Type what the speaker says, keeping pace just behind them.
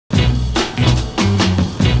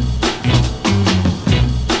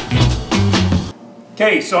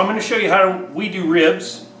Okay, so I'm going to show you how we do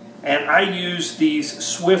ribs, and I use these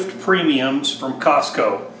Swift Premiums from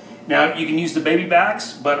Costco. Now, you can use the baby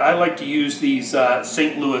backs, but I like to use these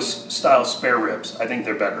St. Louis style spare ribs. I think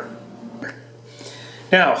they're better.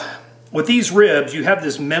 Now, with these ribs, you have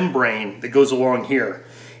this membrane that goes along here,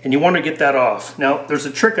 and you want to get that off. Now, there's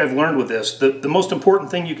a trick I've learned with this. The most important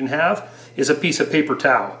thing you can have is a piece of paper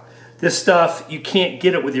towel. This stuff, you can't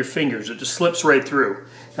get it with your fingers. It just slips right through.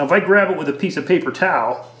 Now, if I grab it with a piece of paper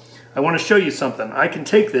towel, I want to show you something. I can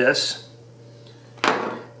take this,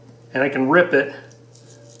 and I can rip it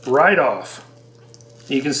right off.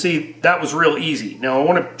 You can see that was real easy. Now, I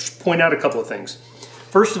want to point out a couple of things.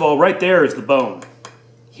 First of all, right there is the bone.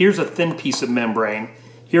 Here's a thin piece of membrane.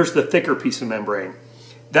 Here's the thicker piece of membrane.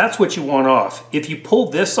 That's what you want off. If you pull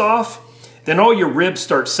this off, then all your ribs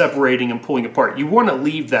start separating and pulling apart. You want to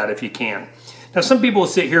leave that if you can. Now, some people will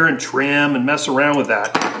sit here and trim and mess around with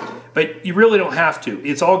that, but you really don't have to.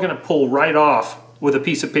 It's all going to pull right off with a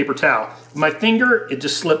piece of paper towel. With my finger, it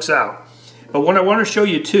just slips out. But what I want to show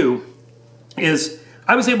you too is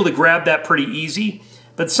I was able to grab that pretty easy,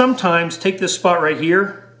 but sometimes, take this spot right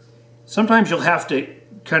here, sometimes you'll have to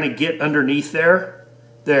kind of get underneath there.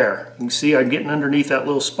 There, you can see I'm getting underneath that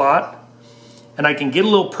little spot, and I can get a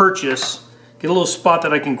little purchase, get a little spot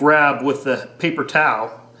that I can grab with the paper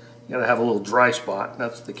towel. You gotta have a little dry spot,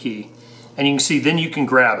 that's the key. And you can see, then you can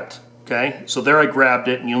grab it, okay? So there I grabbed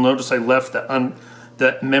it, and you'll notice I left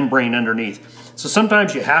the membrane underneath. So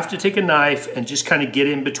sometimes you have to take a knife and just kind of get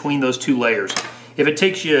in between those two layers. If it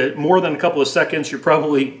takes you more than a couple of seconds, you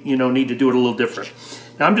probably, need to do it a little different.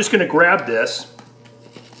 Now I'm just gonna grab this,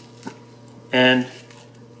 and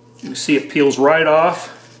you can see it peels right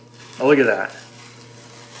off. Oh, look at that.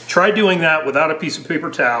 Try doing that without a piece of paper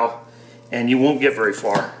towel, and you won't get very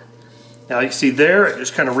far. Now you see there, it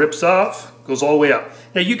just kind of rips off, goes all the way up.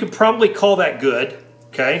 Now you could probably call that good,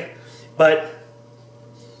 okay? But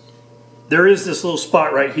there is this little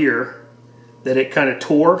spot right here that it kind of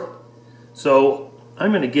tore. So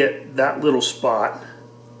I'm going to get that little spot.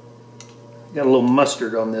 Got a little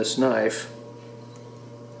mustard on this knife.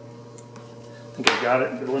 I think I got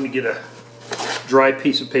it, but let me get a dry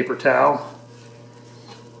piece of paper towel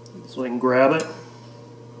so I can grab it.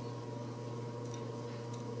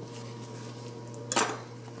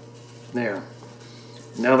 There.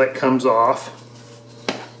 Now that comes off.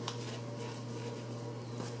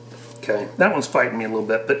 Okay, that one's fighting me a little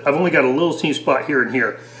bit, but I've only got a little teeny spot here and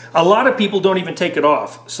here. A lot of people don't even take it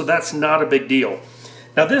off, so that's not a big deal.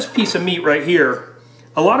 Now this piece of meat right here,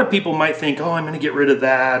 a lot of people might think, oh, I'm going to get rid of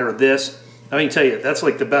that or this. I can tell you, that's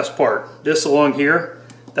like the best part. This along here,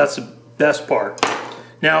 that's the best part.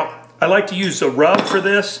 Now, I like to use a rub for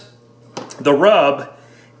this. The rub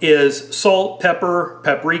is salt, pepper,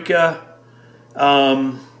 paprika,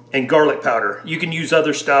 and garlic powder. You can use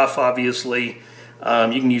other stuff, obviously. You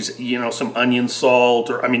can use, some onion salt,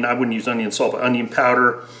 or I wouldn't use onion salt, but onion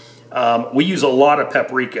powder. We use a lot of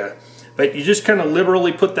paprika, but you just kind of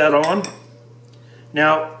liberally put that on.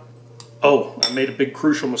 Now, oh, I made a big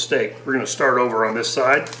crucial mistake. We're going to start over on this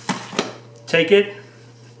side. Take it,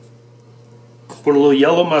 put a little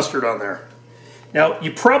yellow mustard on there. Now,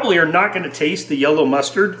 you probably are not going to taste the yellow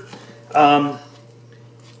mustard. I've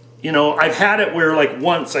had it where, like,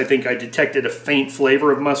 once I think I detected a faint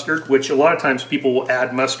flavor of mustard, which a lot of times people will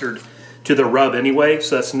add mustard to their rub anyway,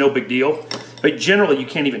 so that's no big deal. But generally, you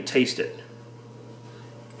can't even taste it.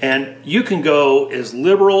 And you can go as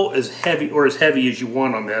liberal, as heavy as you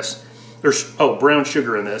want on this. There's, brown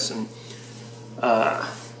sugar in this, and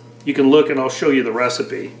you can look and I'll show you the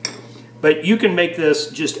recipe. But you can make this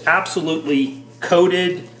just absolutely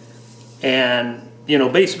coated and,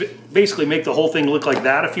 basically make the whole thing look like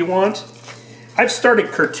that if you want. I've started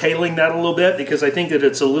curtailing that a little bit because I think that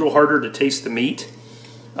it's a little harder to taste the meat.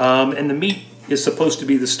 And the meat is supposed to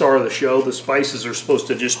be the star of the show. The spices are supposed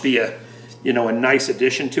to just be a nice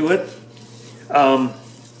addition to it. I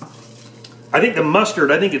think the mustard,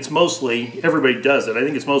 it's mostly, everybody does it. I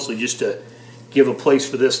think it's mostly just to give a place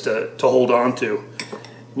for this to hold on to.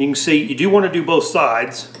 And you can see, you do want to do both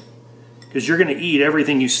sides because you're going to eat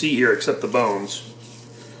everything you see here except the bones.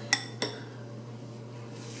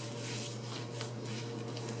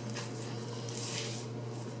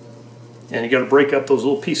 And you got to break up those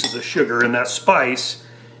little pieces of sugar, and that spice,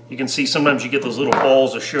 you can see sometimes you get those little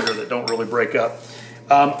balls of sugar that don't really break up.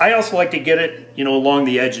 I also like to get it, along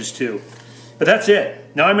the edges too. But that's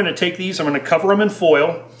it. Now I'm going to take these, I'm going to cover them in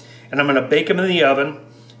foil, and I'm going to bake them in the oven.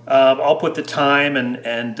 I'll put the time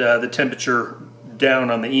and the temperature down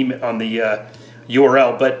on the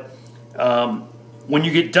URL. But when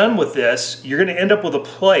you get done with this, you're going to end up with a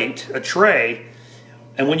plate, a tray,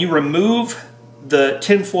 and when you remove the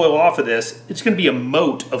tin foil off of this, it's going to be a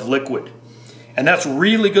moat of liquid. And that's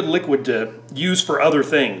really good liquid to use for other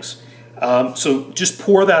things. So just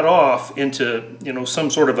pour that off into, you know, some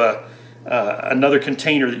sort of another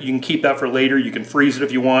container that you can keep that for later. You can freeze it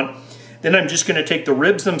if you want. Then I'm just going to take the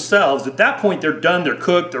ribs themselves. At that point, they're done, they're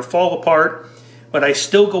cooked, they're fall apart, but I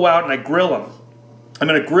still go out and I grill them. I'm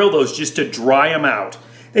going to grill those just to dry them out.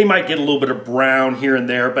 They might get a little bit of brown here and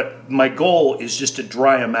there, but my goal is just to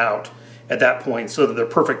dry them out at that point so that they're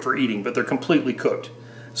perfect for eating, but they're completely cooked.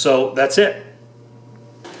 So that's it.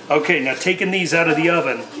 Okay, now taking these out of the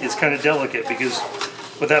oven is kind of delicate because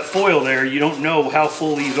with that foil there, you don't know how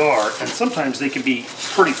full these are, and sometimes they can be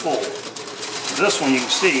pretty full. This one you can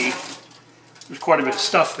see, there's quite a bit of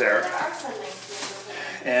stuff there.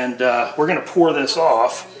 And we're going to pour this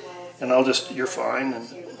off, and I'll just, you're fine, and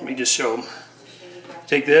let me just show them.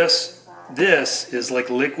 Take this. This is like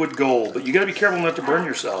liquid gold, but you got to be careful not to burn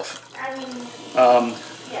yourself.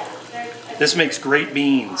 This makes great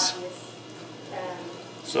beans.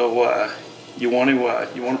 So you want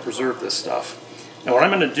to preserve this stuff. Now what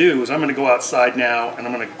I'm going to do is I'm going to go outside now, and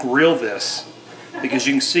I'm going to grill this because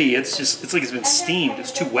you can see it's like it's been steamed.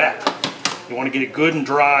 It's too wet. You want to get it good and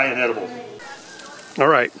dry and edible. All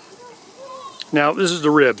right. Now this is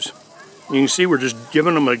the ribs. You can see we're just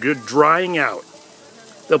giving them a good drying out.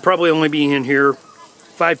 They'll probably only be in here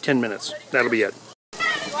 5-10 minutes. That'll be it.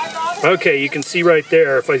 Okay, you can see right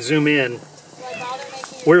there if I zoom in,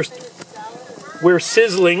 we're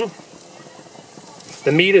sizzling.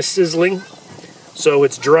 The meat is sizzling, so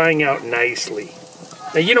it's drying out nicely.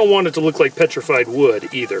 Now you don't want it to look like petrified wood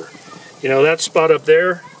either. You know, that spot up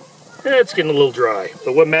there, it's getting a little dry,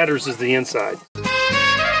 but what matters is the inside.